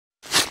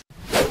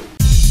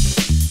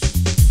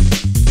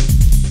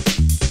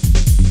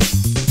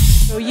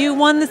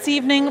won this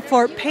evening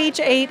for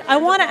Page 8. I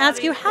want to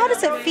ask you, how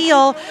does it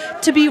feel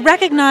to be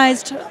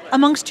recognized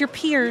amongst your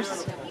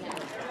peers?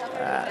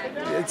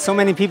 It's so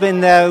many people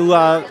in there who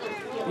are,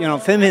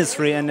 film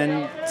history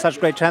and such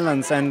great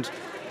talents, and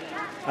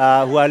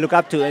who I look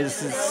up to.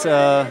 It's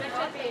a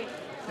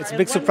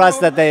big surprise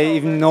that they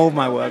even know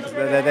my work,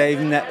 that they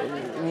even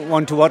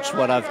want to watch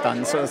what I've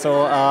done. So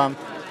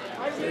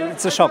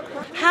it's a shock.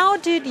 How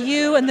did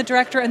you and the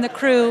director and the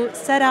crew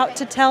set out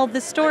to tell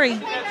this story?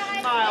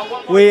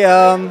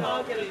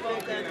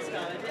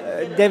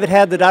 David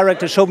Hare, the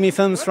director, showed me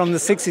films from the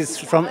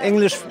 60s, from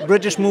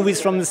British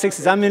movies from the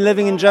 60s. I've been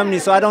living in Germany,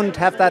 so I don't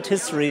have that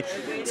history.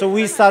 So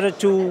we started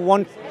to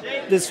want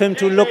this film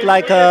to look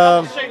like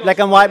a black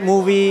and white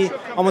movie,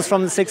 almost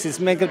from the 60s,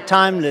 make it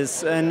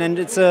timeless. And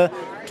it's a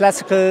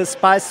classical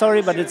spy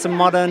story, but it's a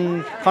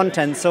modern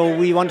content. So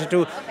we wanted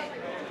to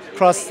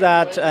cross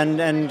that and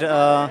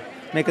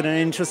make it an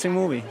interesting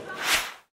movie.